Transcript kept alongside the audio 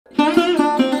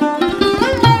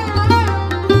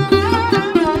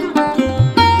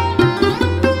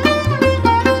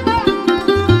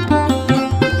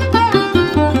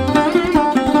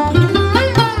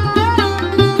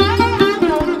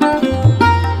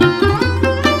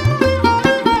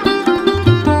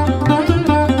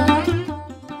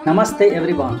Namaste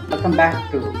everyone, welcome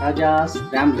back to Raja's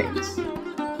Ramblings.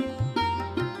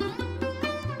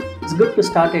 It's good to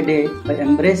start a day by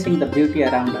embracing the beauty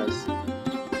around us.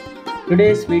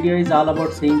 Today's video is all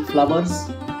about seeing flowers,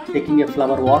 taking a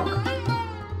flower walk.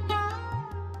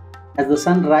 As the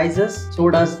sun rises,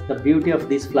 so does the beauty of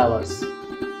these flowers.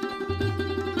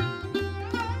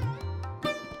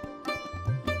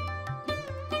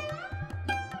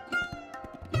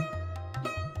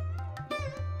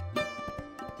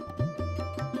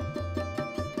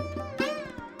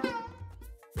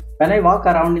 When I walk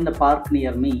around in the park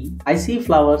near me, I see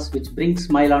flowers which bring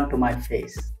smile onto my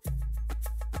face.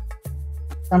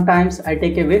 Sometimes I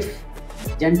take a whiff,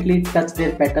 gently touch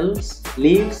their petals,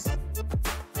 leaves.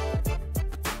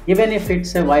 Even if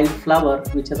it's a wild flower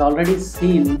which has already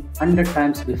seen 100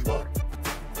 times before.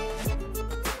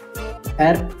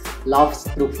 Earth laughs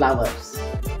through flowers.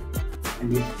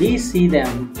 And if we see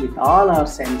them with all our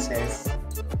senses,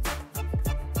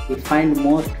 we find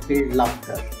more filled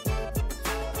laughter.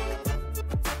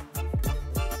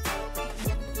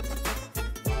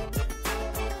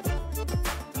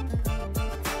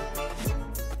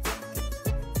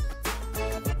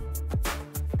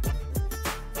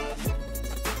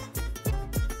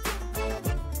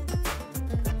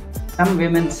 Some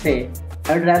women say,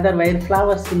 I would rather wear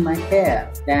flowers in my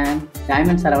hair than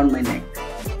diamonds around my neck.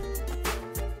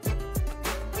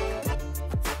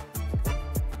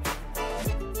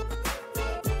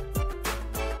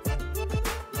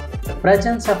 The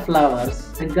presence of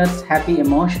flowers triggers happy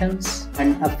emotions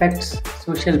and affects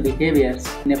social behaviors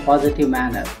in a positive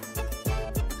manner.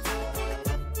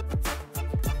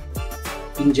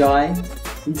 In joy,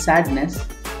 in sadness,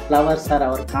 flowers are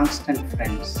our constant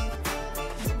friends.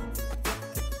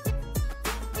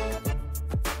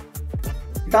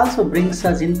 It also brings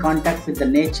us in contact with the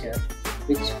nature,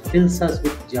 which fills us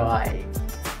with joy.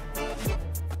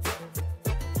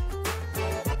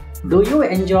 Do you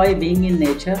enjoy being in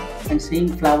nature and seeing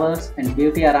flowers and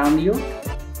beauty around you?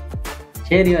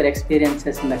 Share your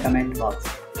experiences in the comment box.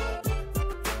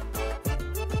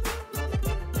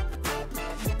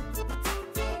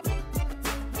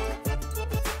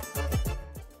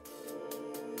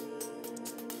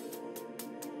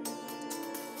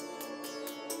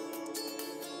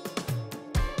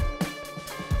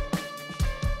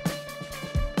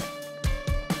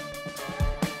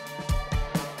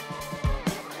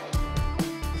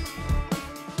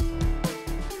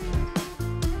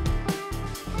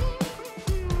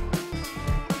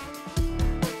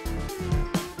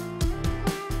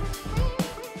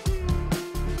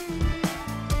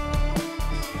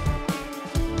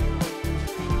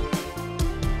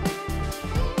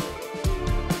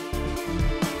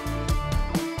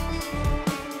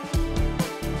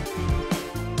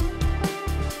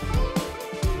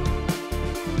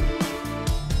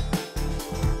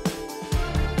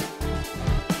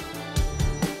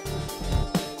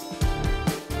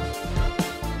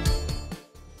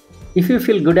 If you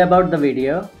feel good about the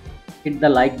video, hit the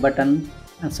like button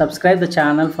and subscribe the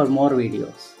channel for more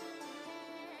videos.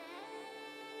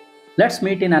 Let's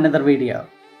meet in another video.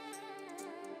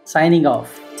 Signing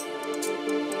off.